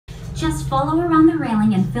Just follow around the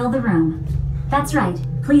railing and fill the room. That's right.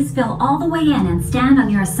 Please fill all the way in and stand on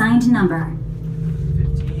your assigned number.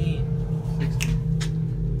 15, 16.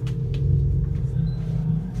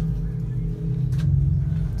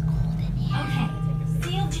 Okay.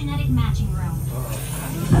 Sealed genetic matching room.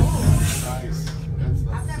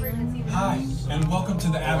 Hi, and welcome to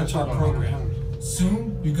the Avatar program.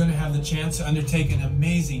 Soon, you're going to have the chance to undertake an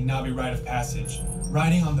amazing Navi rite of passage,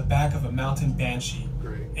 riding on the back of a mountain banshee.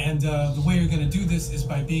 And the way you're going to do this is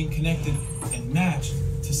by being connected and matched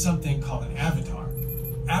to something called an avatar.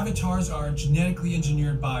 Avatars are genetically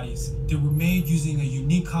engineered bodies that were made using a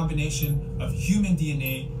unique combination of human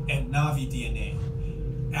DNA and Navi DNA.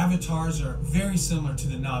 Avatars are very similar to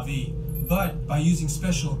the Navi, but by using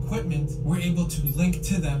special equipment, we're able to link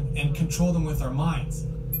to them and control them with our minds.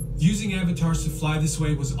 Using avatars to fly this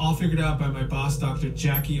way was all figured out by my boss, Dr.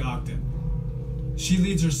 Jackie Ogden. She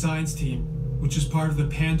leads our science team, which is part of the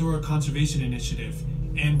Pandora Conservation Initiative,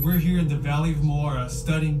 and we're here in the Valley of Moara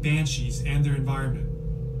studying banshees and their environment.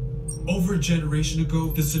 Over a generation ago,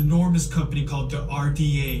 this enormous company called the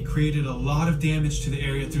RDA created a lot of damage to the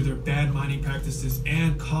area through their bad mining practices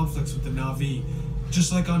and conflicts with the Navi.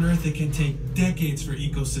 Just like on Earth, it can take decades for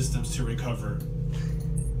ecosystems to recover.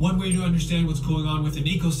 One way to understand what's going on with an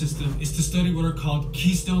ecosystem is to study what are called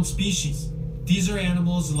keystone species. These are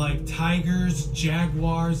animals like tigers,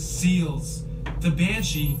 jaguars, seals. The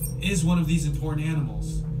banshee is one of these important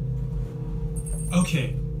animals.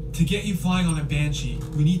 Okay, to get you flying on a banshee,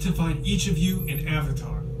 we need to find each of you an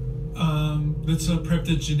avatar. Let's prep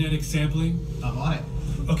the genetic sampling. I'm on it.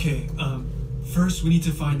 Okay, first we need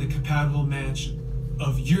to find the compatible match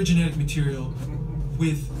of your genetic material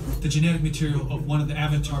with the genetic material of one of the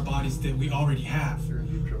avatar bodies that we already have.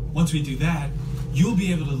 Once we do that, you'll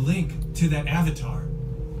be able to link to that avatar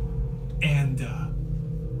and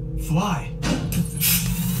fly.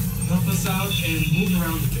 Help us out and move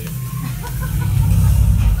around a bit.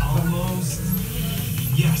 Almost.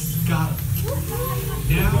 Yes, got him.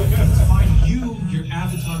 Now, let's find you your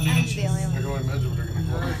avatar matches. I can only imagine what they're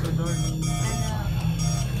going to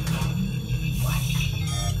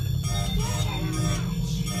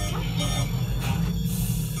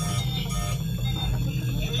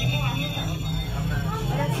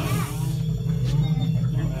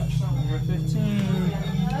Number 15.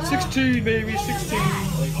 16, baby, 16.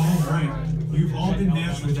 Alright, you've all been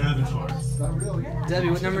matched with avatars. Debbie,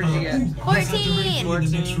 what number did you get? 14! In the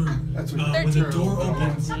next room. When the door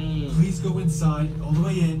opens, please go inside, all the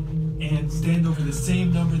way in, and stand over the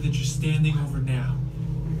same number that you're standing over now.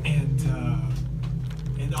 And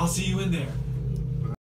I'll see you in there.